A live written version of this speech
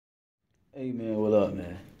Hey man, what up,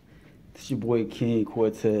 man? This your boy King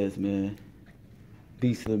Cortez, man.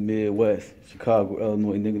 Beast of the Midwest, Chicago,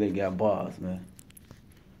 Illinois, nigga, they got bars, man.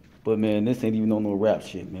 But man, this ain't even on no rap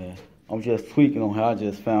shit, man. I'm just tweaking on how I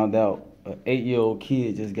just found out an 8-year-old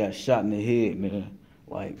kid just got shot in the head, man.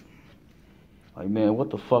 Like, man,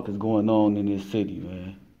 what the fuck is going on in this city,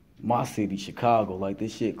 man? My city, Chicago, like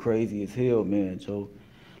this shit crazy as hell, man, Joe.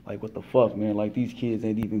 Like, what the fuck, man? Like, these kids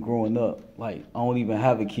ain't even growing up. Like, I don't even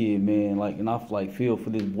have a kid, man. Like, and I like feel for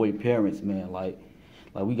this boy parents, man. Like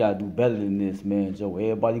we gotta do better than this, man, Joe.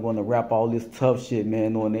 Everybody wanna rap all this tough shit,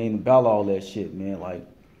 man, knowing they ain't about all that shit, man. Like,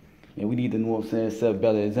 and we need to, know what I'm saying, set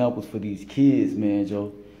better examples for these kids, man,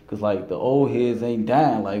 Joe. Cause like the old heads ain't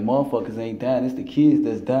dying, like motherfuckers ain't dying. It's the kids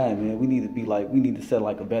that's dying, man. We need to be like, we need to set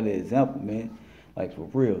like a better example, man. Like for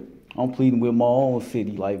real. I'm pleading with my own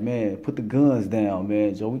city, like man, put the guns down,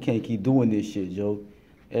 man, Joe. We can't keep doing this shit, Joe.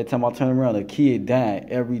 Every time I turn around, a kid dying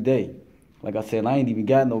every day. Like I said, I ain't even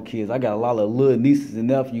got no kids. I got a lot of little nieces and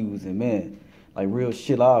nephews, and man, like real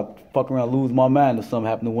shit, I'll fuck around, lose my mind if something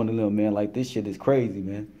happen to one of them, man. Like this shit is crazy,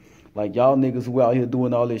 man. Like y'all niggas who out here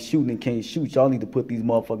doing all this shooting and can't shoot, y'all need to put these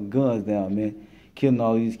motherfucking guns down, man. Killing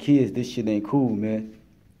all these kids, this shit ain't cool, man.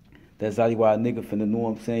 That's exactly why a nigga finna know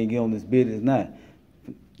what I'm saying, get on this business now.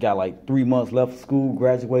 Got like 3 months left of school,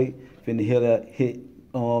 graduate, finna hit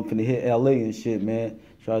LA and shit, man.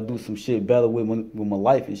 Try to do some shit better with my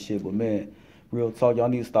life and shit, but man, real talk, y'all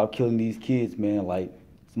need to stop killing these kids, man. Like,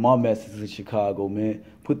 it's my message in Chicago, man.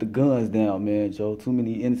 Put the guns down, man, Joe. Too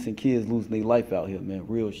many innocent kids losing their life out here, man.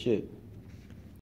 Real shit.